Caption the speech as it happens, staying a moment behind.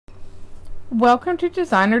Welcome to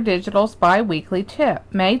DesignerDigitals Bi-Weekly Tip,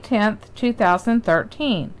 May 10th,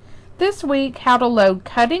 2013. This week, how to load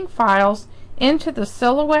cutting files into the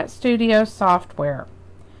Silhouette Studio software.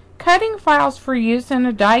 Cutting files for use in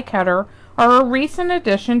a die cutter are a recent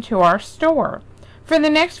addition to our store. For the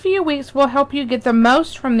next few weeks, we'll help you get the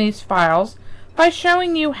most from these files by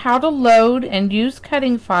showing you how to load and use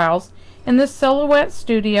cutting files in the Silhouette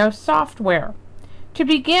Studio software. To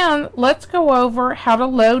begin, let's go over how to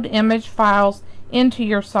load image files into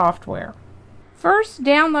your software. First,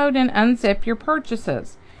 download and unzip your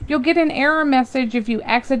purchases. You'll get an error message if you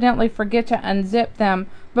accidentally forget to unzip them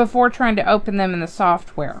before trying to open them in the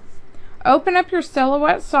software. Open up your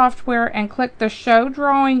Silhouette software and click the Show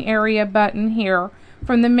Drawing Area button here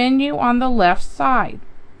from the menu on the left side.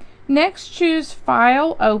 Next, choose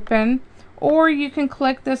File Open, or you can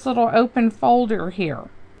click this little Open Folder here.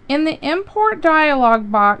 In the Import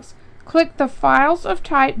dialog box, click the Files of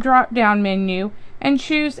Type drop-down menu and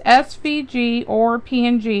choose SVG or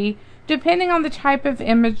PNG, depending on the type of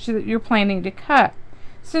image that you're planning to cut.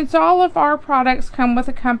 Since all of our products come with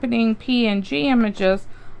accompanying PNG images,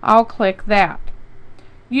 I'll click that.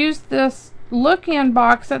 Use this Look-In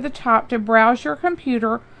box at the top to browse your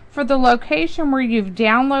computer for the location where you've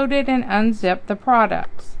downloaded and unzipped the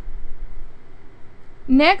products.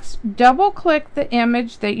 Next, double-click the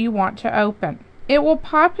image that you want to open. It will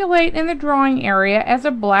populate in the drawing area as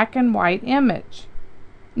a black and white image.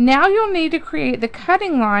 Now you'll need to create the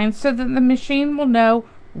cutting line so that the machine will know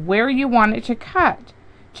where you want it to cut.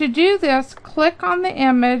 To do this, click on the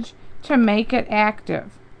image to make it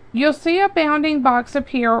active. You'll see a bounding box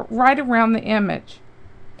appear right around the image.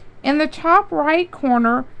 In the top right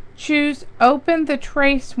corner, choose Open the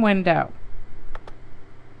Trace window.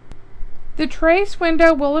 The trace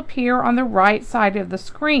window will appear on the right side of the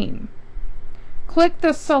screen. Click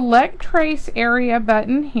the Select Trace Area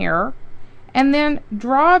button here, and then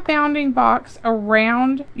draw a bounding box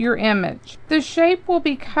around your image. The shape will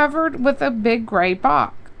be covered with a big gray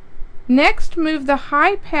box. Next, move the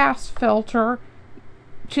High Pass filter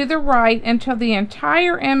to the right until the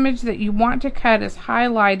entire image that you want to cut is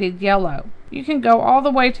highlighted yellow. You can go all the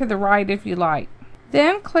way to the right if you like.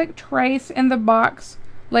 Then click Trace in the box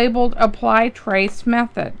labeled Apply Trace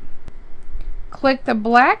Method. Click the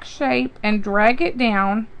black shape and drag it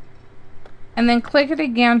down, and then click it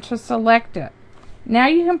again to select it. Now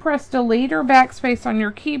you can press Delete or Backspace on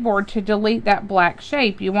your keyboard to delete that black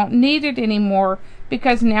shape. You won't need it anymore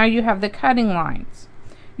because now you have the cutting lines.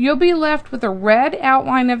 You'll be left with a red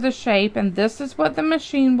outline of the shape, and this is what the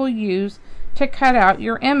machine will use to cut out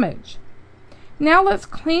your image. Now let's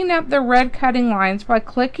clean up the red cutting lines by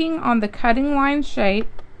clicking on the cutting line shape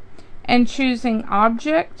and choosing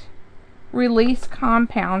Object, Release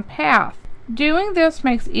Compound Path. Doing this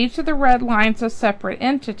makes each of the red lines a separate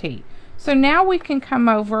entity. So now we can come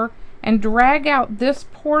over and drag out this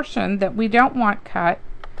portion that we don't want cut,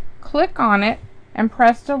 click on it, and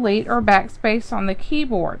press Delete or Backspace on the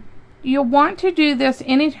keyboard. You'll want to do this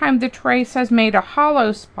anytime the trace has made a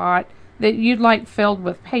hollow spot that you'd like filled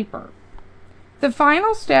with paper. The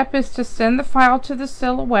final step is to send the file to the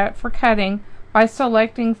Silhouette for cutting by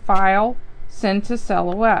selecting File, Send to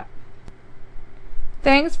Silhouette.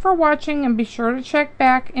 Thanks for watching, and be sure to check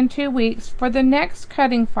back in 2 weeks for the next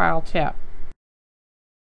cutting file tip.